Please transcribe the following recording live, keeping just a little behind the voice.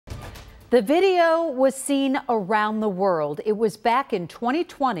The video was seen around the world. It was back in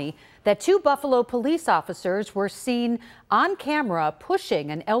 2020 that two Buffalo police officers were seen on camera pushing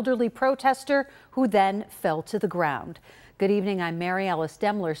an elderly protester who then fell to the ground. Good evening, I'm Mary Alice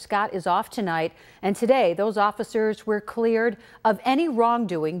Demler. Scott is off tonight, and today those officers were cleared of any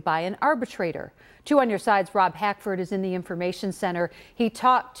wrongdoing by an arbitrator. 2 on your side's Rob Hackford is in the information center. He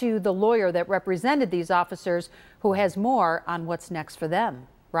talked to the lawyer that represented these officers, who has more on what's next for them.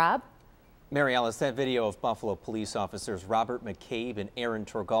 Rob? Mary Alice, that video of Buffalo police officers Robert McCabe and Aaron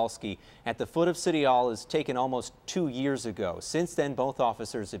Torgalski at the foot of City Hall is taken almost 2 years ago. Since then, both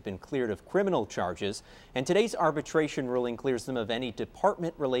officers have been cleared of criminal charges, and today's arbitration ruling clears them of any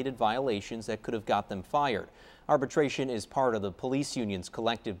department-related violations that could have got them fired. Arbitration is part of the police union's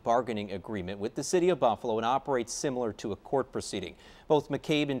collective bargaining agreement with the city of Buffalo and operates similar to a court proceeding. Both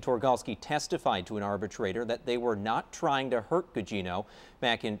McCabe and Torgalski testified to an arbitrator that they were not trying to hurt Gugino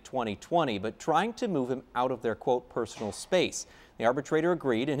back in 2020, but trying to move him out of their, quote, personal space. The arbitrator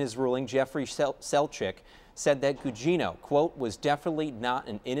agreed. In his ruling, Jeffrey Selchik said that Gugino, quote, was definitely not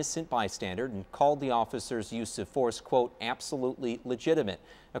an innocent bystander and called the officers' use of force, quote, absolutely legitimate.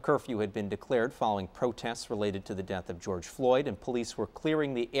 A curfew had been declared following protests related to the death of George Floyd, and police were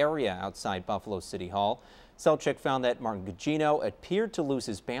clearing the area outside Buffalo City Hall. Selchik found that Martin Gugino appeared to lose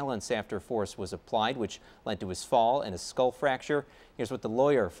his balance after force was applied, which led to his fall and a skull fracture. Here's what the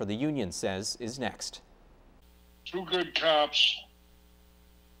lawyer for the union says is next. Two good cops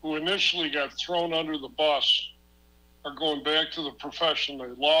who initially got thrown under the bus are going back to the profession they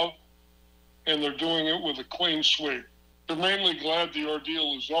love, and they're doing it with a clean sweep. They're mainly glad the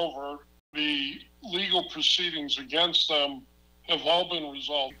ordeal is over. The legal proceedings against them have all been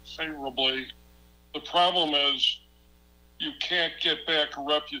resolved favorably. The problem is you can't get back a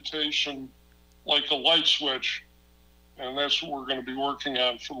reputation like a light switch, and that's what we're going to be working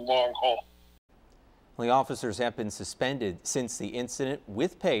on for the long haul. The officers have been suspended since the incident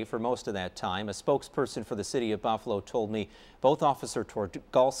with pay for most of that time. A spokesperson for the city of Buffalo told me both Officer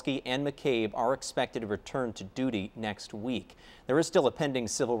Torgalski and McCabe are expected to return to duty next week. There is still a pending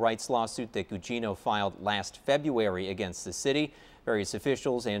civil rights lawsuit that Gugino filed last February against the city, various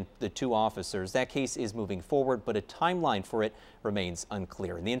officials, and the two officers. That case is moving forward, but a timeline for it remains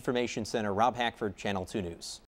unclear. In the Information Center, Rob Hackford, Channel 2 News.